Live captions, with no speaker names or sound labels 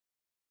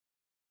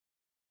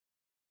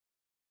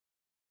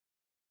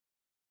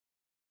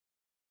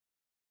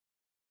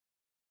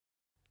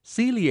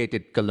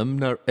Ciliated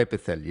columnar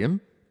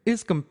epithelium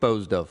is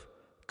composed of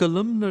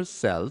columnar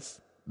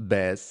cells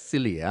bears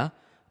cilia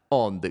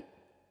on the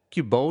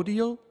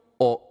cuboidal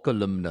or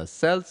columnar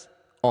cells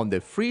on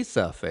the free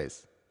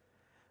surface.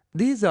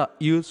 These are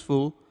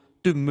useful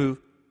to move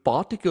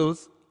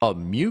particles or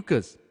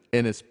mucus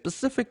in a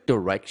specific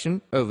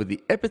direction over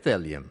the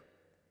epithelium.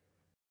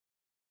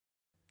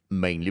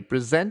 Mainly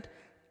present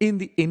in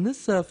the inner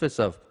surface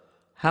of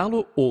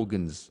hollow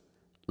organs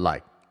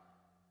like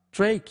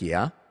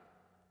trachea,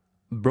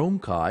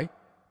 bronchi,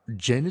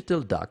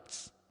 genital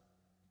ducts,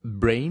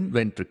 brain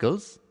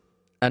ventricles,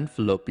 and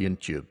fallopian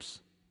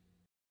tubes.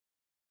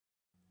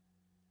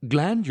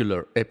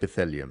 Glandular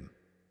epithelium.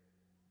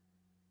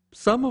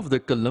 Some of the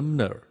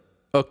columnar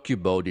or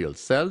cuboidal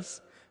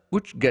cells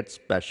which get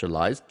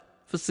specialized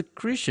for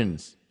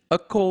secretions are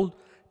called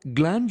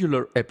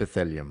glandular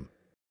epithelium.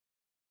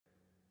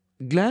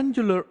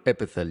 Glandular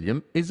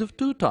epithelium is of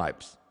two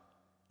types.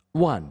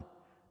 1.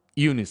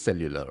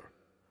 Unicellular.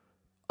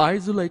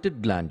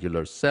 Isolated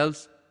glandular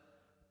cells,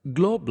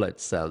 globulate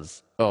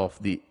cells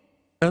of the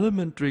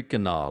alimentary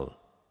canal.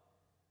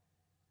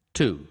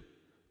 2.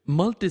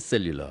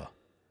 Multicellular.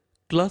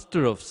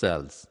 Cluster of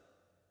cells,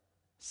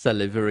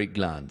 salivary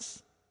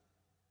glands.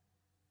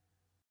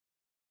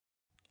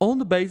 On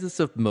the basis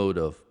of mode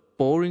of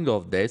pouring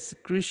of their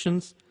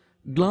secretions,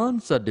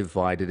 glands are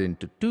divided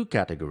into two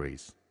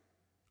categories.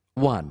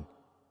 1.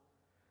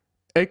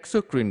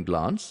 Exocrine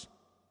glands.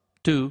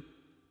 2.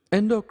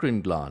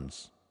 Endocrine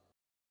glands.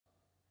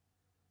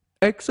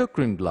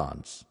 Exocrine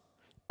glands.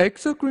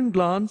 Exocrine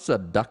glands are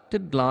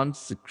ducted glands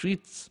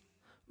secretes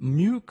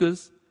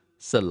mucus,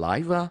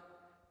 saliva,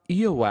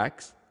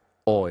 earwax,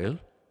 oil,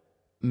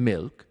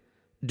 milk,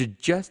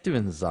 digestive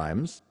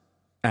enzymes,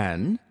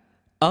 and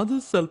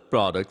other cell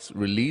products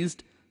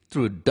released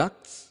through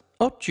ducts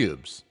or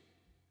tubes.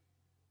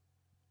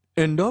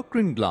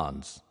 Endocrine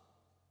glands.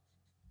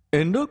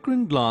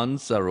 Endocrine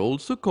glands are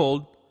also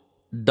called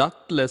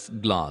ductless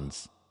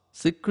glands,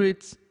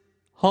 secretes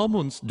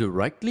hormones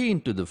directly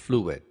into the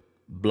fluid,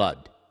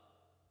 blood.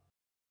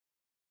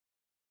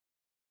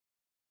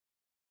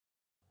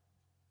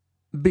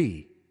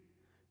 B.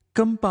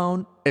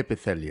 Compound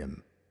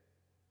epithelium.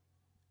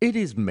 It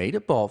is made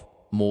up of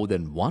more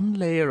than one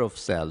layer of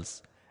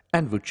cells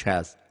and which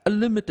has a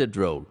limited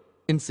role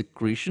in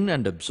secretion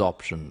and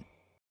absorption.